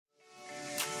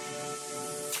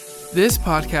This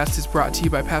podcast is brought to you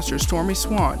by Pastor Stormy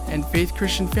Swann and Faith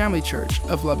Christian Family Church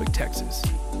of Lubbock, Texas.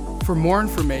 For more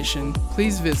information,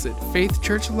 please visit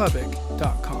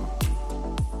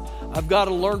faithchurchlubbock.com. I've got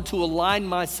to learn to align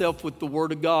myself with the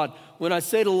Word of God. When I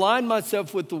say to align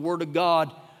myself with the Word of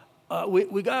God,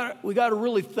 we got to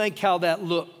really think how that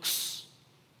looks.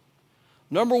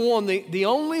 Number one, the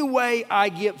only way I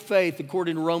get faith,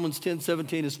 according to Romans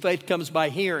 10:17, is faith comes by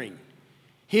hearing.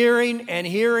 Hearing and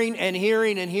hearing and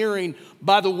hearing and hearing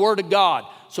by the Word of God.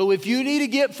 So if you need to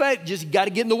get faith, just got to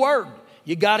get in the Word.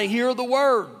 You got to hear the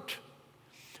Word.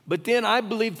 But then I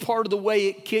believe part of the way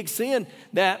it kicks in,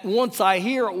 that once I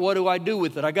hear it, what do I do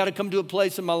with it? I got to come to a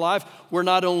place in my life where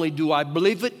not only do I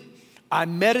believe it, I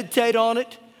meditate on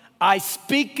it, I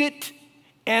speak it,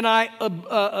 and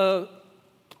I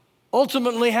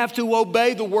ultimately have to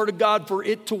obey the Word of God for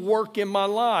it to work in my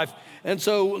life. And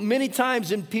so many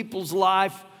times in people's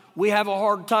life, we have a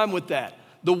hard time with that.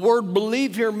 The word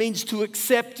believe here means to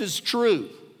accept as true.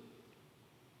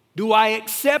 Do I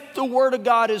accept the Word of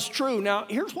God as true? Now,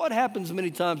 here's what happens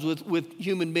many times with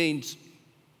human beings.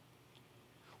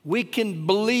 We can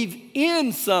believe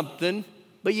in something,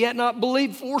 but yet not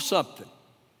believe for something.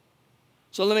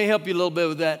 So let me help you a little bit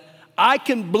with that. I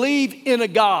can believe in a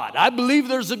God. I believe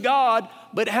there's a God,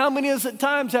 but how many of us at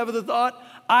times have the thought,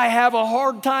 I have a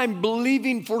hard time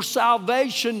believing for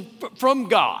salvation from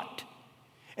God.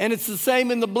 And it's the same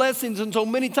in the blessings. And so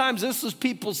many times this is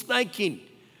people's thinking.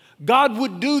 God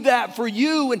would do that for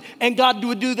you, and God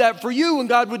would do that for you, and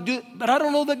God would do, but I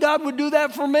don't know that God would do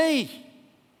that for me.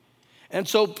 And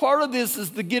so part of this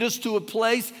is to get us to a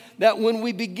place that when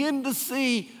we begin to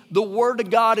see the Word of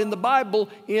God in the Bible,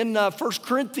 in 1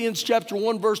 Corinthians chapter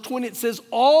 1, verse 20, it says,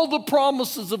 all the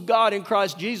promises of God in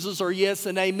Christ Jesus are yes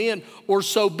and amen, or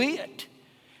so be it.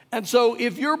 And so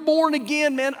if you're born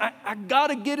again, man, I got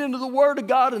to get into the Word of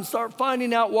God and start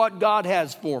finding out what God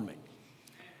has for me.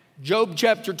 Job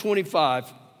chapter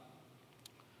 25,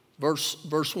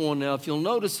 verse 1. Now, if you'll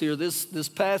notice here, this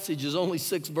passage is only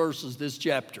 6 verses, this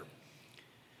chapter.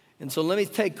 And so let me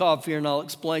take off here and I'll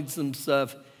explain some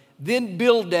stuff. Then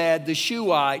Bildad the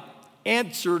Shuhite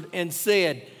answered and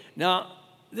said, now,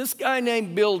 this guy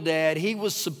named Bildad, he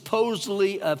was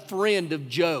supposedly a friend of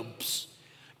Job's.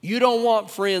 You don't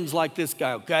want friends like this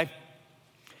guy, okay?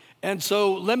 And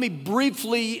so let me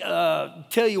briefly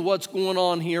tell you what's going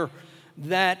on here.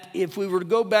 That if we were to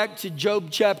go back to Job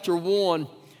chapter 1,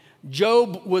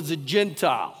 Job was a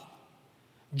Gentile.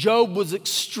 Job was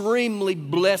extremely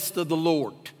blessed of the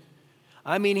Lord.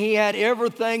 I mean, he had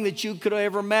everything that you could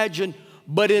ever imagine,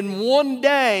 but in one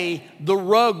day, the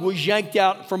rug was yanked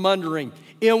out from under him.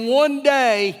 In one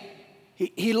day,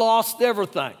 he lost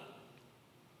everything.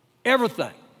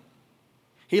 Everything.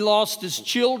 He lost his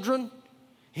children.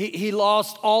 He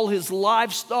lost all his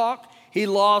livestock. He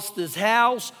lost his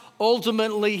house.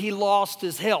 Ultimately, he lost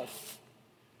his health.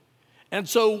 And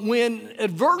so when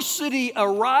adversity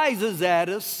arises at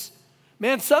us,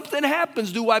 man, something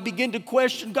happens. Do I begin to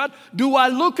question God? Do I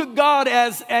look at God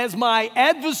as my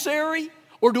adversary,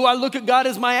 or do I look at God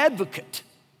as my advocate?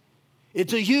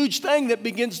 It's a huge thing that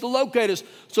begins to locate us.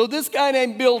 So this guy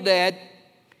named Bildad,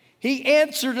 he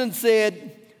answered and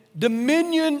said,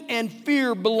 dominion and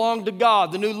fear belong to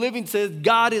God. The New Living says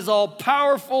God is all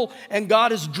powerful and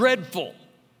God is dreadful.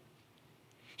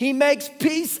 He makes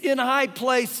peace in high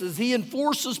places. He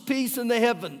enforces peace in the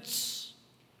heavens.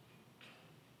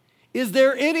 Is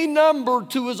there any number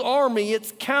to his army?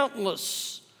 It's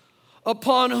countless.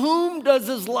 Upon whom does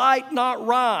his light not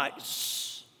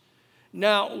rise?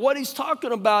 Now, what he's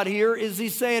talking about here is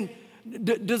he's saying,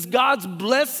 does God's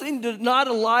blessing not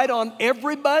alight on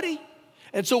everybody?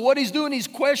 And so what he's doing, he's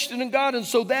questioning God. And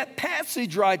so that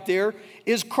passage right there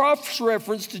is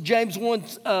cross-reference to James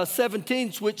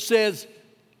 1:17, which says,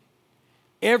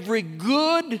 every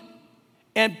good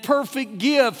and perfect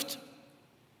gift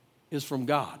is from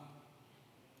God.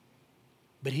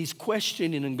 But he's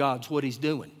questioning in God's what he's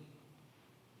doing.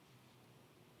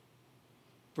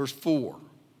 Verse 4.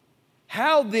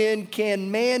 How then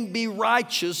can man be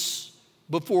righteous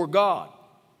before God?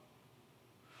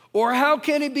 Or how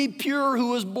can he be pure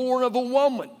who is born of a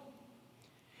woman?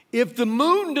 If the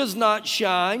moon does not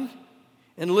shine,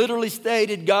 and literally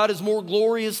stated, God is more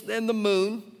glorious than the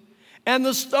moon, and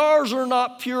the stars are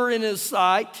not pure in his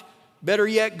sight, better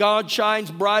yet, God shines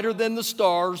brighter than the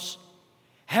stars,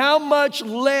 how much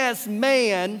less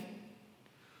man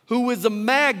who is a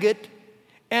maggot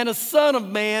and a son of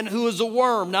man who is a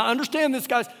worm. Now understand this,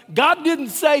 guys. God didn't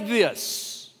say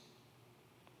this.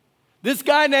 This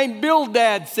guy named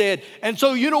Bildad said, and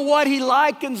so you know what he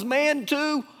likens man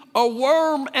to? A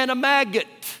worm and a maggot.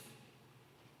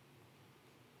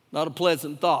 Not a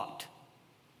pleasant thought.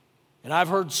 And I've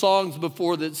heard songs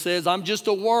before that says, I'm just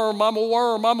a worm, I'm a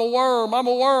worm, I'm a worm, I'm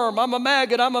a worm, I'm a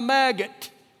maggot, I'm a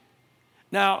maggot.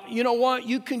 Now, you know what?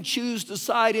 You can choose to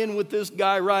side in with this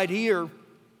guy right here,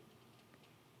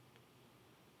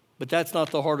 but that's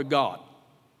not the heart of God.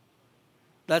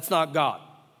 That's not God.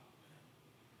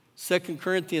 2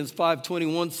 Corinthians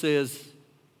 5:21 says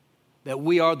that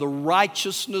we are the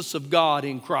righteousness of God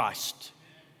in Christ.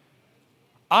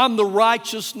 I'm the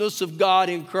righteousness of God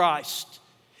in Christ.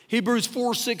 Hebrews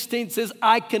 4:16 says,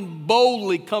 I can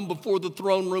boldly come before the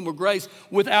throne room of grace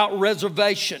without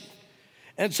reservation.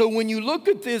 And so when you look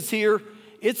at this here,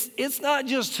 it's not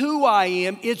just who I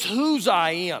am, it's whose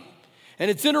I am. And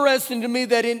it's interesting to me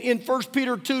that in 1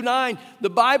 Peter 2:9, the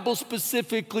Bible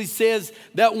specifically says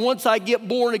that once I get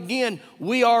born again,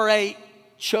 we are a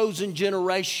chosen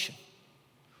generation.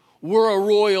 We're a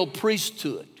royal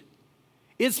priesthood.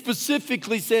 It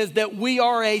specifically says that we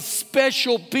are a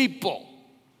special people.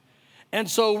 And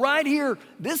so right here,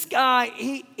 this guy,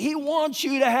 he wants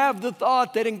you to have the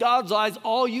thought that in God's eyes,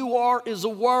 all you are is a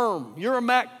worm. You're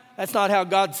a That's not how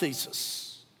God sees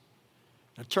us.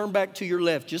 Now turn back to your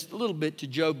left just a little bit to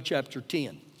Job chapter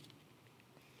 10.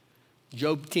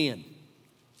 Job 10.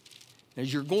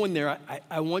 As you're going there,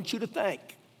 I want you to think.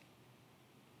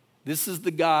 This is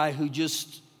the guy who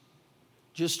just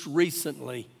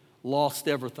recently lost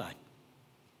everything.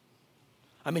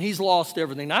 I mean, he's lost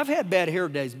everything. I've had bad hair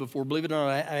days before, believe it or not,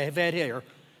 I have had hair.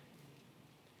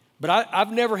 But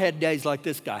I've never had days like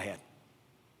this guy had.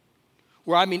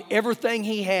 Where, I mean, everything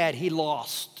he had, he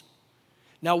lost.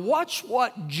 Now watch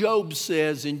what Job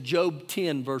says in Job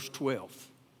 10, verse 12.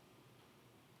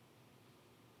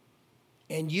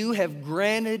 And you have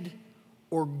granted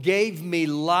or gave me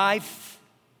life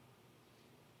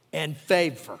and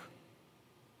favor.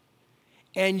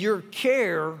 And your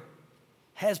care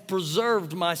has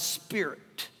preserved my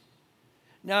spirit.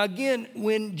 Now again,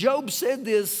 when Job said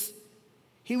this,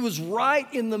 he was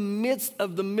right in the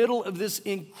middle of this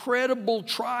incredible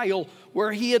trial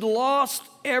where he had lost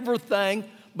everything.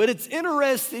 But it's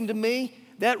interesting to me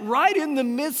that right in the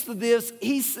midst of this,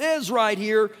 he says right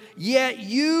here, yet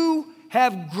you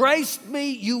have graced me,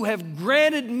 you have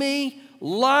granted me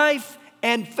life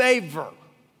and favor.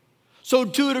 So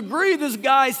to a degree, this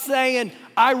guy's saying,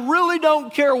 I really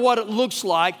don't care what it looks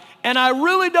like, and I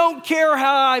really don't care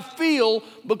how I feel,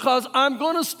 because I'm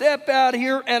going to step out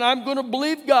here and I'm going to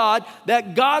believe God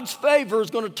that God's favor is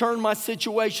going to turn my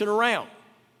situation around.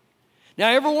 Now,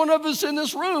 every one of us in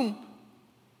this room,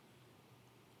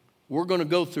 we're going to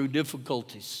go through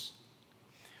difficulties.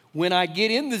 When I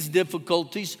get in these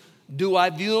difficulties, do I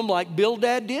view them like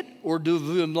Bildad did, or do I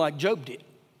view them like Job did?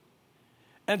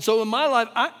 And so in my life,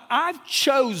 I've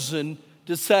chosen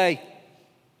to say,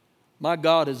 my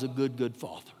God is a good, good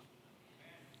Father.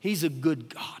 He's a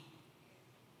good God.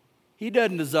 He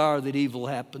doesn't desire that evil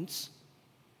happens.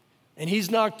 And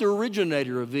he's not the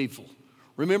originator of evil.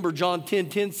 Remember, John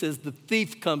 10:10 says, the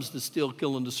thief comes to steal,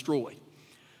 kill, and destroy.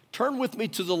 Turn with me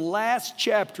to the last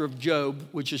chapter of Job,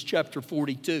 which is chapter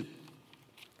 42.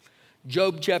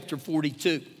 Job chapter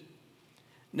 42.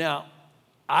 Now,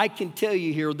 I can tell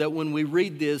you here that when we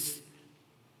read this,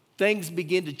 things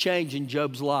begin to change in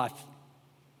Job's life.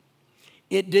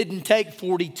 It didn't take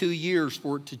 42 years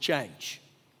for it to change.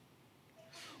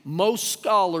 Most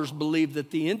scholars believe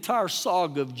that the entire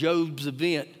saga of Job's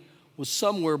event was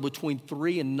somewhere between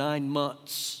 3 and 9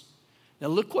 months. Now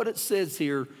look what it says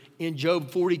here in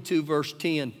Job 42, verse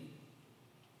 10.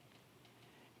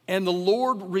 And the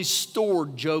Lord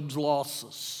restored Job's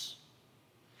losses.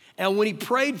 And when he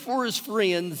prayed for his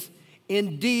friends,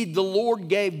 indeed the Lord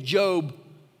gave Job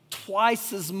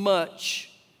twice as much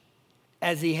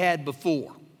as he had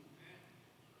before.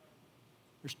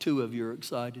 There's 2 of you are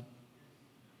excited.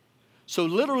 So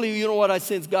literally, you know what I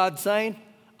sense God saying?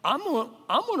 I'm going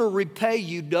to repay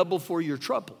you double for your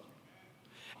trouble.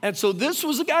 And so this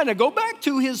was a guy. Now go back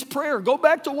to his prayer. Go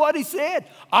back to what he said.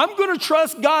 I'm going to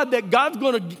trust God that God's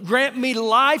going to grant me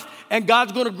life, and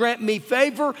God's going to grant me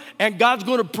favor, and God's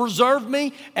going to preserve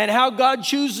me. And how God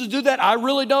chooses to do that, I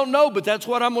really don't know, but that's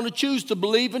what I'm going to choose to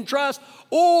believe and trust.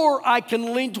 Or I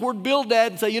can lean toward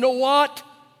Bildad and say, you know what?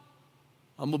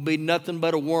 I'm going to be nothing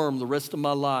but a worm the rest of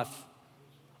my life.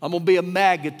 I'm going to be a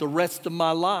maggot the rest of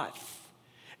my life.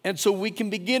 And so we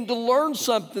can begin to learn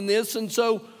something this. And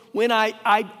so when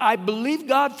I believe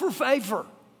God for favor.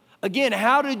 Again,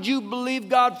 how did you believe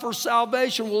God for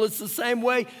salvation? Well, it's the same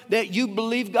way that you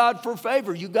believe God for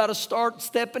favor. You got to start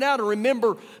stepping out. And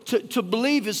remember, to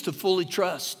believe is to fully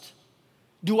trust.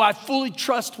 Do I fully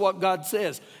trust what God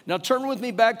says? Now turn with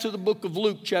me back to the book of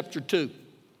Luke chapter 2.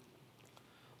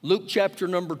 Luke chapter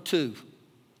number 2.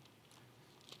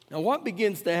 Now, what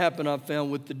begins to happen, I've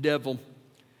found with the devil,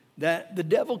 that the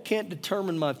devil can't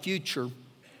determine my future,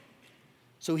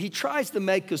 so he tries to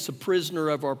make us a prisoner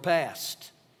of our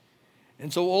past.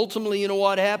 And so ultimately, you know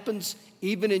what happens?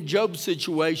 Even in Job's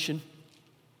situation,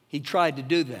 he tried to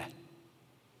do that.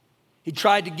 He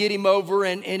tried to get him over,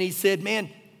 and he said, man,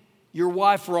 your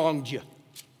wife wronged you.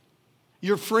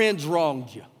 Your friends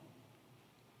wronged you.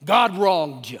 God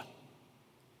wronged you.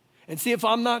 And see, if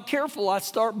I'm not careful, I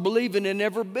start believing in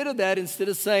every bit of that instead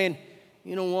of saying,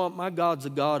 you know what, my God's a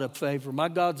God of favor. My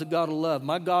God's a God of love.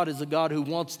 My God is a God who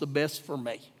wants the best for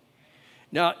me.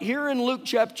 Now, here in Luke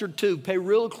chapter 2, pay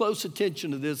real close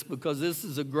attention to this because this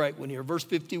is a great one here. Verse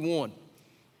 51.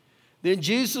 Then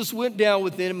Jesus went down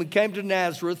with them and came to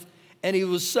Nazareth, and he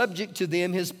was subject to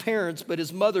them, his parents, but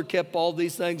his mother kept all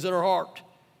these things in her heart.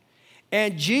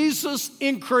 And Jesus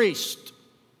increased.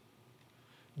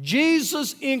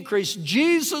 Jesus increased.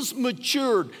 Jesus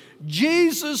matured.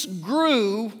 Jesus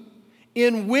grew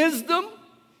in wisdom,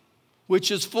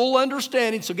 which is full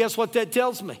understanding. So guess what that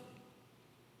tells me?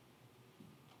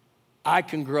 I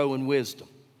can grow in wisdom.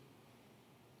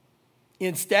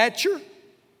 In stature,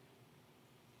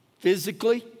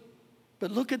 physically,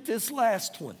 but look at this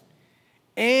last one.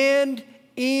 And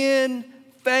in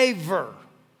favor.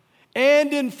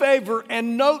 And in favor.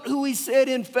 And note who he said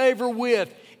in favor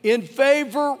with. In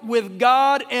favor with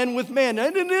God and with man.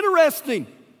 Isn't it interesting?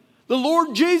 The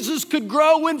Lord Jesus could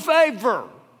grow in favor.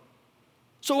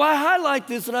 So I highlight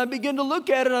this and I begin to look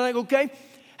at it and I think, okay,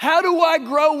 how do I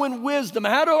grow in wisdom?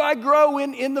 How do I grow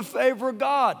in the favor of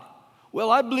God? Well,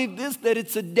 I believe this, that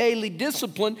it's a daily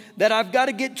discipline, that I've got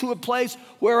to get to a place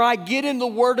where I get in the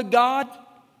Word of God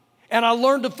and I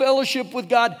learn to fellowship with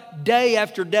God day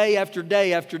after day after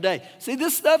day after day. See,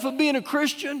 this stuff of being a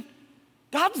Christian,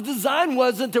 God's design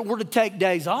wasn't that we're to take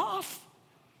days off.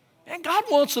 And God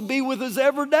wants to be with us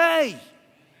every day.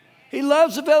 He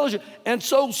loves the fellowship. And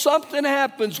so something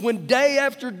happens when day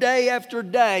after day after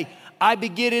day, I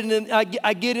get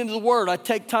into the Word. I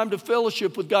take time to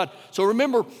fellowship with God. So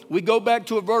remember, we go back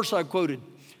to a verse I quoted.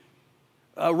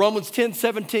 Romans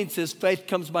 10:17 says, faith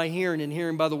comes by hearing and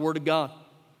hearing by the Word of God.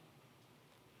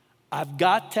 I've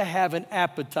got to have an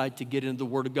appetite to get into the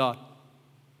Word of God.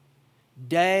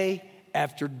 Day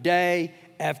after day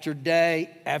after day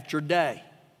after day.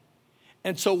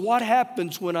 And so what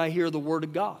happens when I hear the Word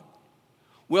of God?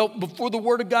 Well, before the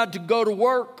Word of God to go to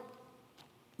work,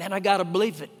 then I got to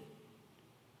believe it.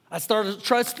 I started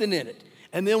trusting in it.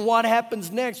 And then what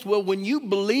happens next? Well, when you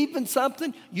believe in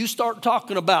something, you start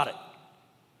talking about it.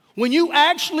 When you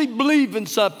actually believe in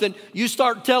something, you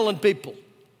start telling people.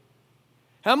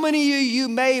 How many of you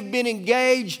may have been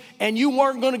engaged and you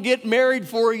weren't going to get married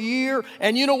for a year,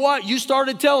 and you know what? You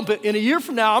started telling people, in a year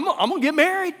from now, I'm going to get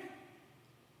married.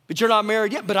 But you're not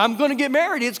married yet, but I'm going to get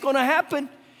married. It's going to happen.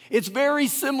 It's very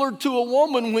similar to a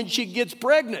woman when she gets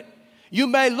pregnant. You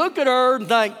may look at her and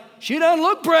think, she doesn't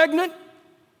look pregnant,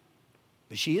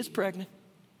 but she is pregnant.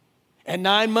 And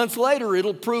 9 months later,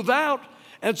 it'll prove out.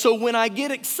 And so when I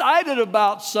get excited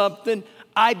about something,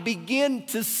 I begin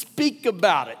to speak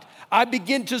about it. I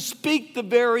begin to speak the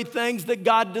very things that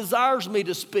God desires me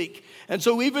to speak. And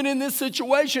so even in this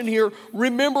situation here,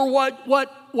 remember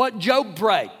what Job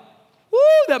prayed.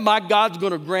 That my God's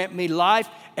going to grant me life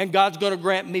and God's going to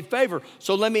grant me favor.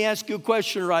 So let me ask you a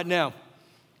question right now.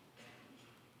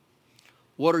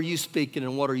 What are you speaking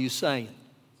and what are you saying?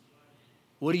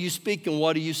 What do you speak and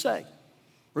what do you say?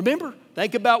 Remember,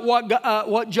 think about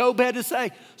what Job had to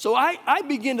say. So I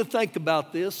began to think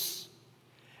about this,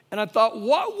 and I thought,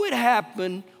 what would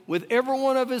happen with every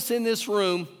one of us in this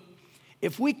room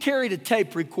if we carried a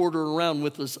tape recorder around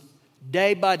with us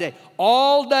day by day,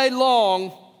 all day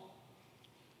long,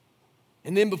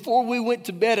 and then before we went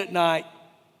to bed at night,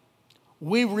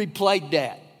 we replayed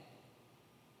that?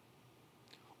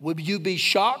 Would you be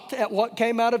shocked at what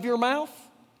came out of your mouth?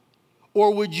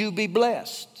 Or would you be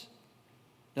blessed?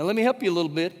 Now let me help you a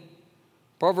little bit.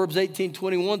 Proverbs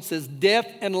 18:21 says,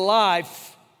 death and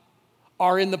life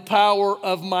are in the power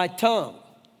of my tongue.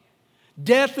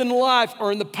 Death and life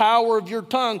are in the power of your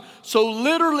tongue. So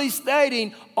literally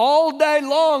stating, all day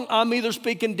long, I'm either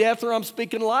speaking death or I'm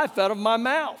speaking life out of my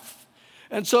mouth.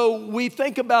 And so we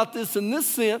think about this in this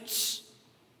sense.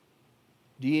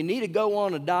 Do you need to go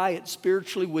on a diet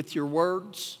spiritually with your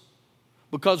words?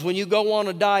 Because when you go on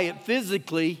a diet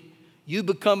physically, you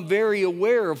become very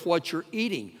aware of what you're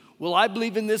eating. Well, I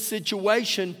believe in this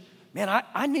situation, man,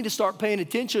 I need to start paying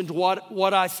attention to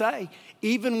what I say.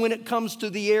 Even when it comes to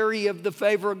the area of the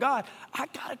favor of God, I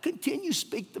got to continue to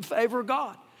speak the favor of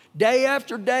God day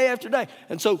after day after day.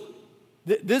 And so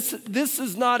this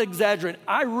is not exaggerating.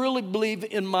 I really believe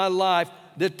in my life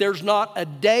that there's not a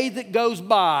day that goes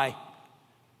by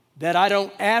that I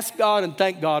don't ask God and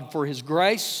thank God for His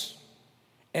grace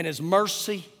and His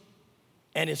mercy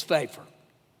and His favor.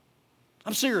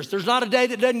 I'm serious. There's not a day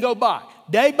that doesn't go by.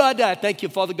 Day by day, thank you,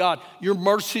 Father God. Your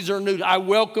mercies are new. I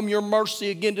welcome your mercy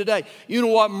again today. You know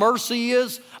what mercy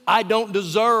is? I don't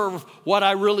deserve what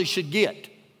I really should get.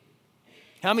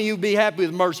 How many of you would be happy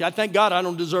with mercy? I thank God I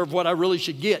don't deserve what I really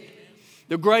should get.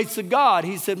 The grace of God,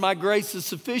 He said, my grace is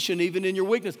sufficient even in your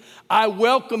weakness. I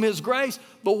welcome His grace,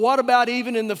 but what about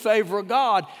even in the favor of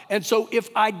God? And so if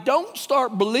I don't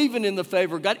start believing in the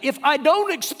favor of God, if I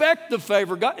don't expect the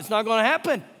favor of God, it's not going to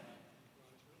happen.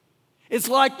 It's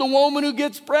like the woman who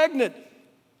gets pregnant.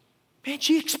 Man,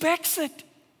 she expects it.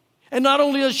 And not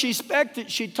only does she expect it,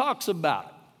 she talks about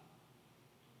it.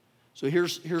 So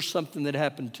here's something that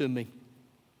happened to me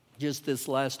just this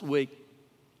last week.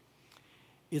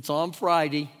 It's on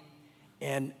Friday,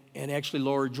 and actually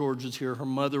Laura George was here. Her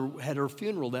mother had her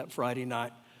funeral that Friday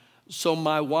night. So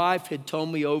my wife had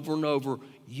told me over and over,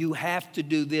 you have to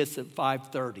do this at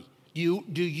 5:30.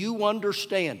 Do you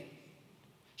understand?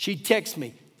 She texts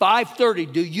me,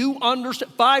 5:30, do you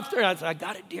understand? 5:30. I said, I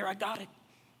got it, dear, I got it.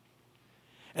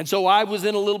 And so I was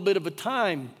in a little bit of a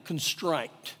time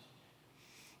constraint.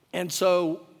 And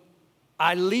so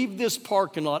I leave this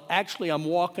parking lot. Actually, I'm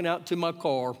walking out to my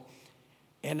car.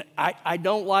 And I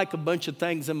don't like a bunch of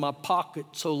things in my pocket.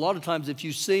 So a lot of times if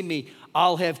you see me,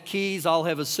 I'll have keys, I'll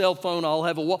have a cell phone, I'll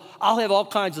have all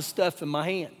kinds of stuff in my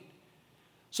hand.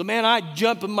 So man, I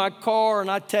jump in my car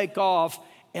and I take off,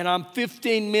 and I'm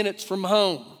 15 minutes from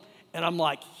home. And I'm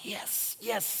like,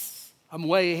 yes, I'm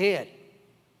way ahead.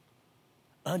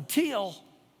 Until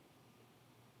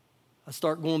I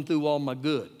start going through all my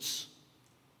goods.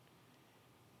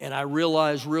 And I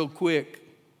realize real quick,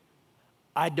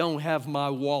 I don't have my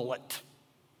wallet.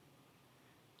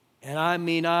 And I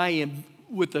mean, I am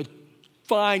with a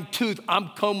fine tooth,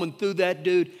 I'm combing through that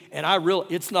dude, and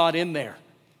it's not in there.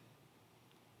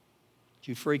 Did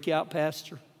you freak out,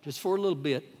 Pastor? Just for a little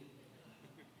bit.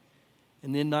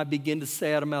 And then I begin to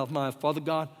say out of my mouth, Father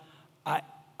God,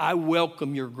 I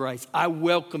welcome your grace. I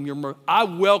welcome your mercy. I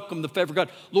welcome the favor of God.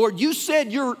 Lord, you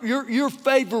said your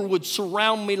favor would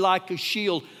surround me like a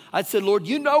shield. I said, Lord,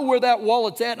 you know where that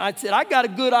wallet's at. And I said, I got a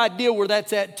good idea where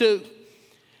that's at too.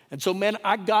 And so, man,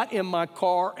 I got in my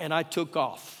car and I took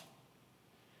off.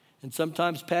 And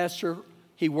sometimes, Pastor,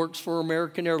 he works for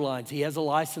American Airlines. He has a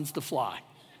license to fly.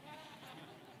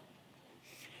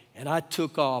 And I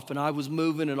took off and I was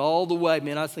moving it all the way.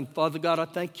 Man, I think, Father God, I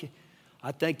thank you.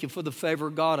 I thank you for the favor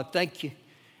of God. I thank you.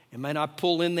 And man, I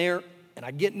pull in there and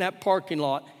I get in that parking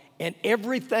lot, and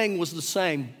everything was the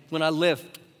same when I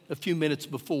left a few minutes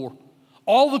before.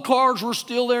 All the cars were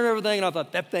still there and everything, and I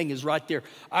thought, that thing is right there.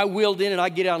 I wheeled in and I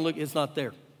get out and look, it's not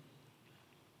there.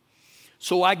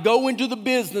 So I go into the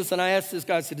business and I asked this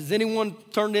guy, I said, has anyone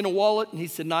turned in a wallet? And he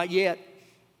said, not yet.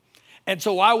 And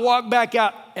so I walk back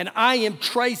out and I am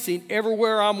tracing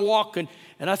everywhere I'm walking.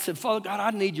 And I said, Father God,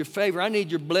 I need your favor. I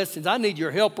need your blessings. I need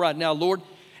your help right now, Lord.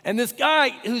 And this guy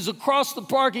who's across the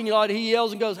parking lot, he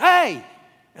yells and goes, hey.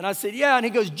 And I said, yeah. And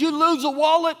he goes, did you lose a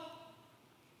wallet?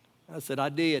 I said, I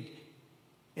did.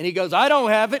 And he goes, I don't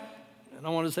have it. And I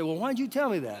want to say, well, why'd you tell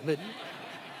me that? But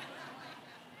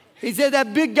he said,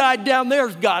 that big guy down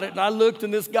there's got it. And I looked,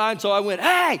 and this guy, and so I went,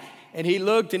 hey. And he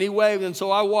looked and he waved. And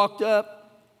so I walked up,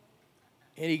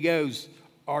 and he goes,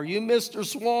 are you Mr.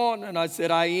 Swann? And I said,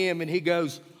 I am. And he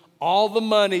goes, all the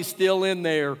money's still in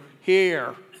there,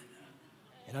 here.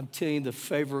 And I'm telling you, the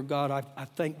favor of God, I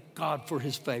thank God for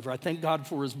his favor. I thank God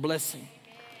for his blessing.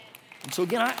 And so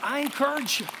again, I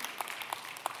encourage you.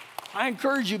 I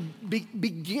encourage you,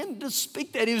 begin to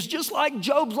speak that. It was just like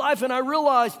Job's life, and I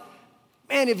realized,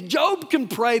 man, if Job can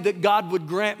pray that God would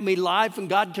grant me life and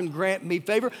God can grant me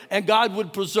favor and God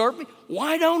would preserve me,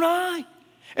 why don't I?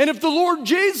 And if the Lord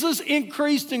Jesus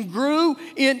increased and grew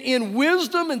in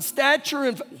wisdom and stature,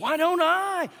 and why don't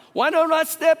I? Why don't I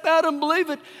step out and believe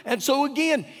it? And so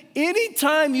again,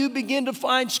 anytime you begin to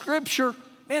find scripture,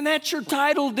 man, that's your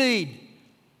title deed.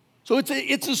 So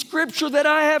it's a scripture that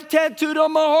I have tattooed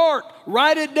on my heart.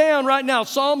 Write it down right now.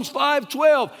 Psalms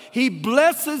 5:12. He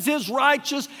blesses his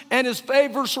righteous, and his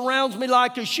favor surrounds me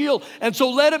like a shield. And so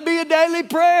let it be a daily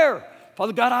prayer.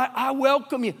 Father God, I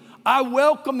welcome you. I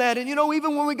welcome that. And you know,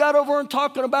 even when we got over and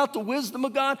talking about the wisdom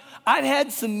of God, I've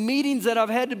had some meetings that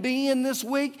I've had to be in this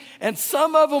week, and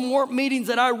some of them weren't meetings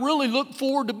that I really look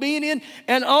forward to being in.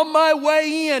 And on my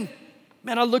way in,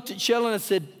 man, I looked at Shelley and I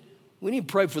said, we need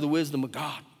to pray for the wisdom of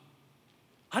God.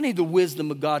 I need the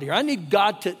wisdom of God here. I need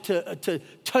God to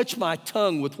touch my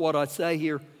tongue with what I say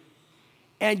here.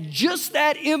 And just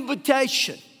that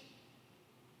invitation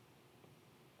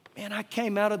Man, I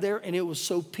came out of there and it was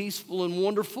so peaceful and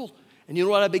wonderful. And you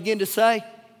know what I began to say?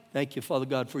 Thank you, Father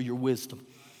God, for your wisdom.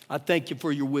 I thank you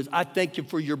for your wisdom. I thank you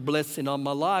for your blessing on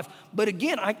my life. But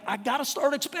again, I got to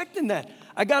start expecting that.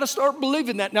 I got to start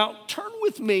believing that. Now, turn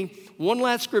with me, one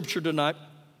last scripture tonight,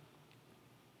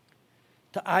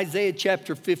 to Isaiah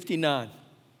chapter 59.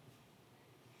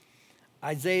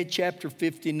 Isaiah chapter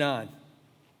 59.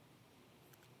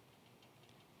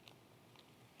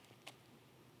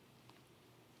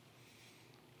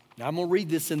 Now, I'm going to read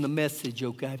this in the Message,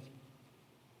 okay?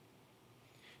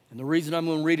 And the reason I'm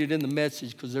going to read it in the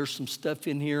Message, because there's some stuff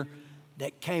in here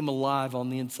that came alive on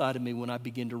the inside of me when I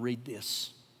began to read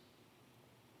this.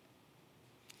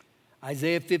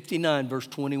 Isaiah 59, verse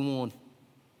 21.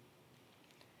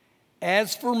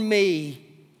 As for me,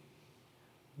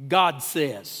 God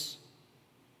says,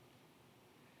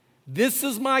 this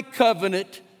is my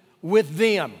covenant with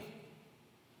them.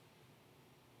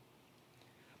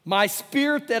 My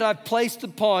spirit that I've placed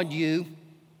upon you,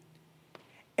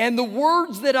 and the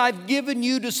words that I've given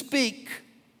you to speak,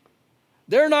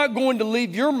 they're not going to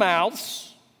leave your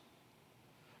mouths,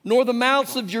 nor the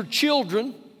mouths of your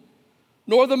children,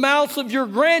 nor the mouths of your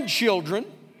grandchildren.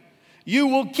 You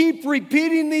will keep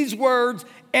repeating these words,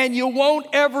 and you won't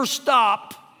ever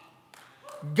stop.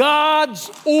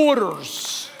 God's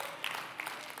orders.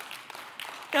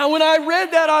 Now, when I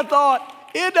read that, I thought,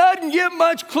 it doesn't get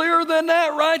much clearer than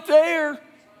that right there.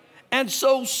 And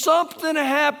so something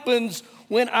happens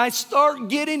when I start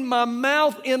getting my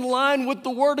mouth in line with the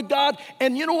Word of God.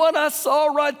 And you know what I saw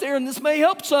right there, and this may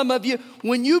help some of you,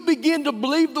 when you begin to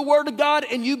believe the Word of God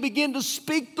and you begin to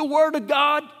speak the Word of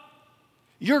God,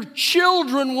 your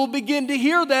children will begin to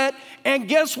hear that, and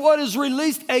guess what is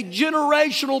released? A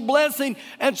generational blessing.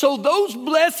 And so those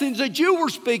blessings that you were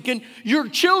speaking, your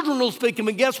children will speak them.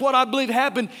 And guess what I believe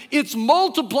happened? It's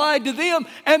multiplied to them,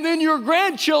 and then your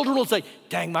grandchildren will say,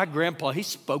 dang, my grandpa, he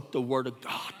spoke the Word of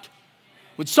God.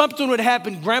 When something would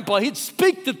happen, Grandpa, he'd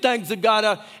speak the things of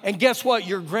God. And guess what?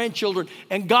 Your grandchildren.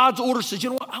 And God's order says,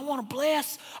 you know what? I want to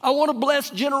bless. I want to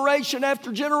bless generation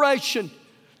after generation.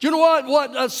 Do you know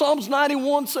what Psalms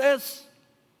 91 says?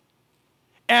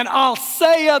 And I'll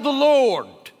say of the Lord,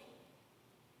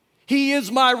 He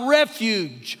is my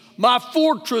refuge, my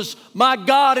fortress, my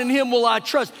God, in Him will I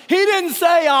trust. He didn't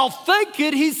say I'll think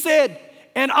it. He said,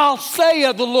 and I'll say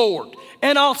of the Lord.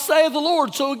 And I'll say of the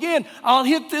Lord. So again, I'll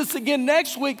hit this again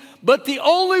next week. But the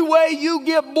only way you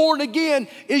get born again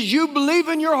is you believe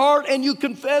in your heart and you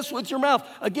confess with your mouth.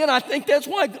 Again, I think that's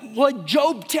why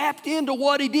Job tapped into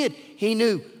what he did. He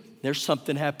knew there's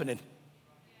something happening.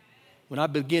 When I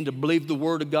begin to believe the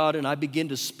Word of God and I begin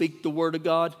to speak the Word of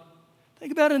God,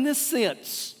 think about it in this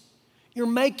sense. You're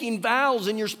making vows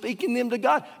and you're speaking them to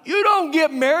God. You don't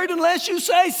get married unless you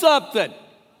say something.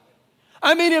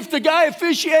 I mean, if the guy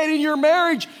officiating your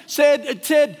marriage said,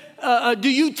 do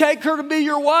you take her to be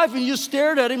your wife? And you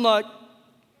stared at him like,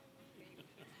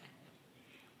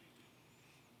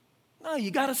 no,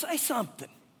 you got to say something.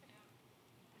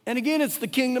 And again, it's the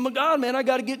kingdom of God, man. I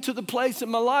got to get to the place in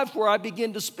my life where I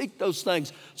begin to speak those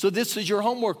things. So this is your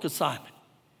homework assignment.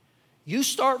 You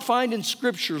start finding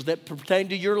scriptures that pertain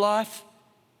to your life,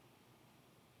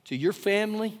 to your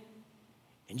family,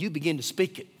 and you begin to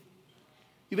speak it.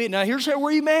 Now, here's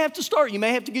where you may have to start. You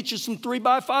may have to get you some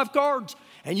 3x5 cards,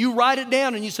 and you write it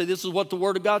down, and you say, this is what the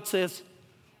Word of God says.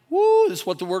 Woo, this is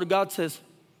what the Word of God says.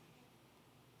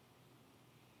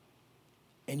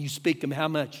 And you speak them how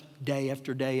much? Day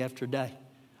after day after day.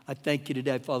 I thank you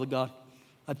today, Father God.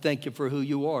 I thank you for who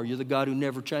you are. You're the God who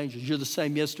never changes. You're the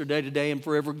same yesterday, today, and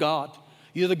forever God.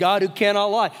 You're the God who cannot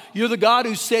lie. You're the God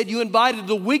who said you invited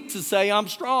the weak to say, I'm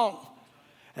strong.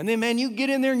 And then, man, you get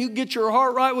in there and you get your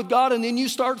heart right with God, and then you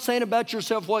start saying about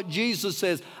yourself what Jesus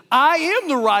says. I am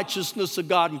the righteousness of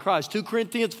God in Christ. 2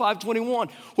 Corinthians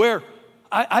 5:21, where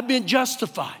I've been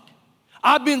justified.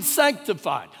 I've been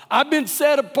sanctified. I've been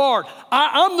set apart.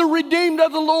 I'm the redeemed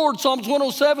of the Lord. Psalms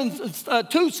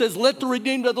 107:2 says, let the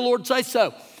redeemed of the Lord say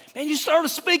so. And you started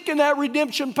speaking that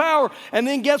redemption power. And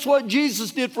then guess what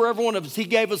Jesus did for every one of us? He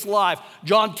gave us life.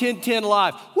 John 10:10,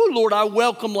 life. Oh, Lord, I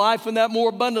welcome life and that more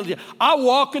abundantly. I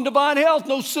walk in divine health.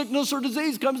 No sickness or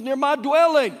disease comes near my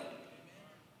dwelling.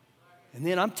 And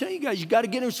then I'm telling you guys, you got to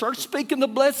get in and start speaking the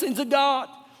blessings of God.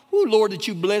 Oh, Lord, that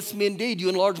you bless me indeed. You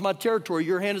enlarge my territory.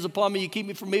 Your hand is upon me. You keep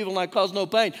me from evil and I cause no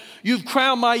pain. You've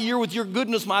crowned my year with your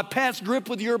goodness, my past drip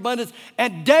with your abundance,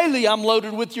 and daily I'm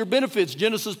loaded with your benefits.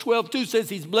 Genesis 12:2 says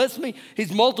he's blessed me.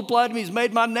 He's multiplied me. He's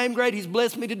made my name great. He's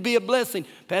blessed me to be a blessing.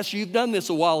 Pastor, you've done this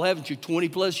a while, haven't you? 20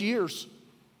 plus years.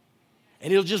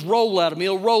 And He'll just roll out of me.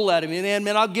 He'll roll out of me. And then,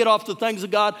 man, I'll get off the things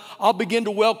of God. I'll begin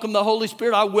to welcome the Holy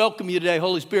Spirit. I welcome you today,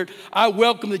 Holy Spirit. I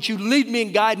welcome that you lead me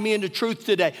and guide me into truth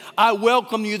today. I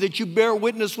welcome you that you bear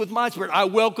witness with my spirit. I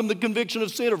welcome the conviction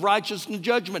of sin, of righteousness and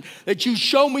judgment, that you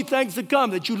show me things to come,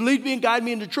 that you lead me and guide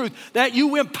me into truth, that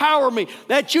you empower me,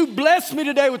 that you bless me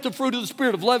today with the fruit of the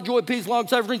Spirit of love, joy, peace,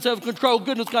 long-suffering, self-control,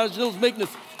 goodness, kindness, gentleness, meekness.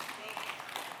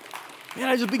 Man,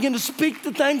 I just begin to speak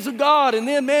the things of God. And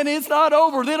then, man, it's not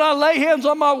over. Then I lay hands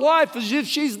on my wife as if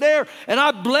she's there, and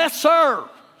I bless her.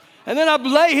 And then I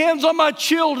lay hands on my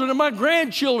children and my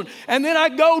grandchildren. And then I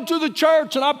go to the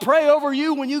church and I pray over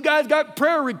you when you guys got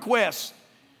prayer requests.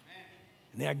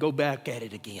 And then I go back at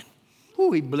it again.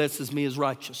 Ooh, He blesses me as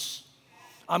righteous.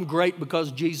 I'm great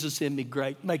because Jesus in me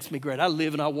makes me great. I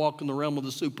live and I walk in the realm of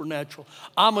the supernatural.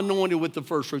 I'm anointed with the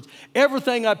first fruits.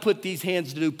 Everything I put these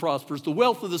hands to do prospers. The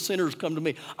wealth of the sinners come to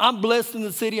me. I'm blessed in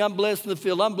the city. I'm blessed in the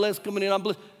field. I'm blessed coming in. I'm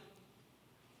blessed.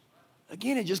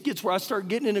 Again, it just gets where I start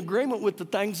getting in agreement with the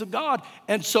things of God.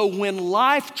 And so when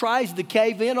life tries to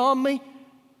cave in on me,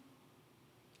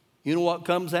 you know what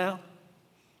comes out?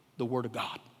 The Word of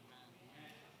God.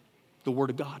 The Word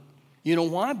of God. You know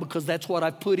why? Because that's what I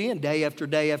put in day after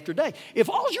day after day. If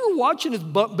all you're watching is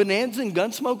Bonanza and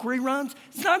Gunsmoke reruns,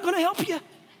 it's not going to help you.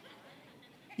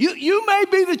 You may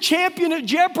be the champion at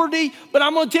Jeopardy, but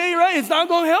I'm going to tell you right, it's not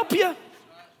going to help you.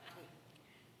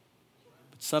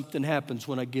 But something happens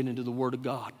when I get into the Word of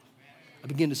God. I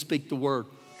begin to speak the Word.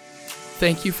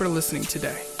 Thank you for listening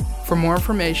today. For more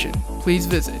information, please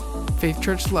visit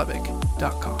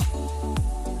faithchurchlubbock.com.